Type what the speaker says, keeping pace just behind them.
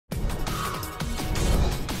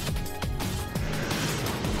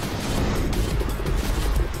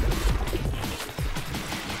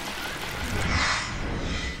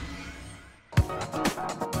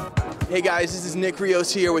Hey guys, this is Nick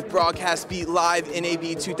Rios here with Broadcast Beat Live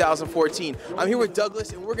NAB 2014. I'm here with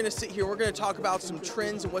Douglas and we're going to sit here and we're going to talk about some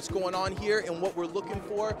trends and what's going on here and what we're looking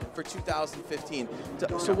for 2015.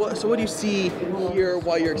 So what do you see here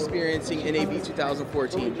while you're experiencing NAB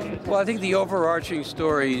 2014? Well, I think the overarching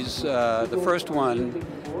stories, the first one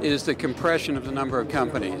is the compression of the number of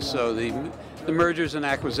companies. So the mergers and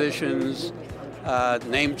acquisitions,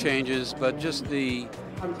 name changes, but just the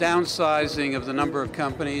downsizing of the number of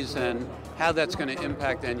companies and how that's going to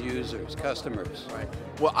impact end users, customers. Right.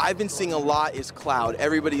 What I've been seeing a lot is cloud.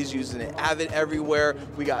 Everybody's using it. Avid everywhere.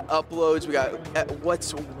 We got uploads. We got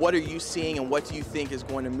what are you seeing and what do you think is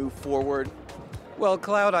going to move forward? Well,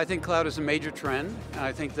 I think cloud is a major trend.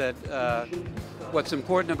 I think that what's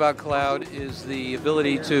important about cloud is the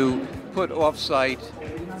ability to put off-site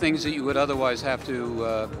things that you would otherwise have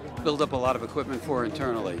to build up a lot of equipment for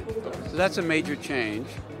internally. So that's a major change.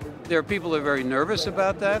 There are people that are very nervous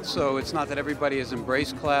about that, so it's not that everybody has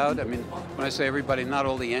embraced cloud. I mean, when I say everybody, not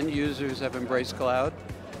all the end users have embraced cloud.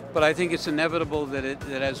 But I think it's inevitable that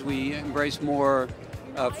as we embrace more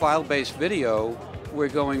file-based video, we're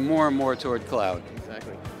going more and more toward cloud.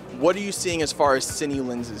 Exactly. What are you seeing as far as Cine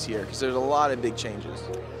lenses here? Because there's a lot of big changes.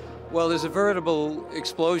 Well, there's a veritable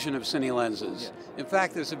explosion of Cine lenses. Yes. In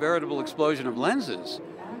fact, there's a veritable explosion of lenses.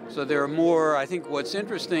 So there are more, I think what's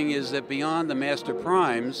interesting is that beyond the master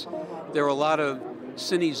primes, there are a lot of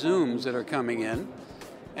Cine zooms that are coming in,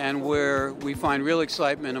 and where we find real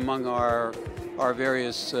excitement among our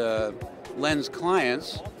various lens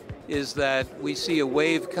clients is that we see a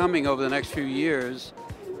wave coming over the next few years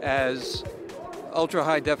as ultra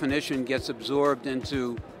high definition gets absorbed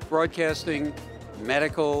into broadcasting,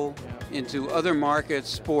 medical, into other markets,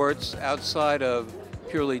 sports, outside of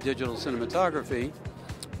purely digital cinematography.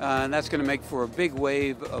 And that's going to make for a big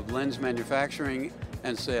wave of lens manufacturing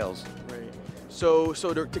and sales. Right. So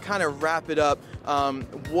to kind of wrap it up,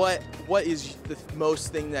 what is the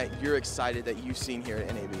most thing that you're excited that you've seen here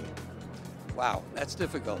at NAB? Wow, that's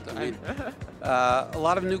difficult. I mean, a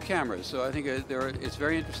lot of new cameras. So I think it's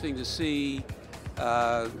very interesting to see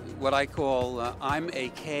what I call I'm a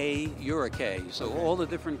K, you're a K. So okay. All the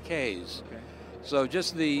different Ks. Okay. So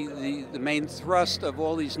just the main thrust of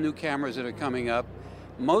all these new cameras that are coming up,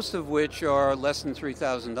 most of which are less than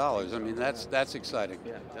 $3,000. I mean, that's exciting.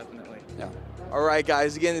 Yeah, definitely. Yeah. All right,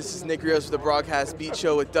 guys. Again, this is Nick Rios with the Broadcast Beat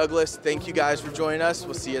Show with Douglas. Thank you guys for joining us.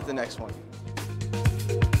 We'll see you at the next one.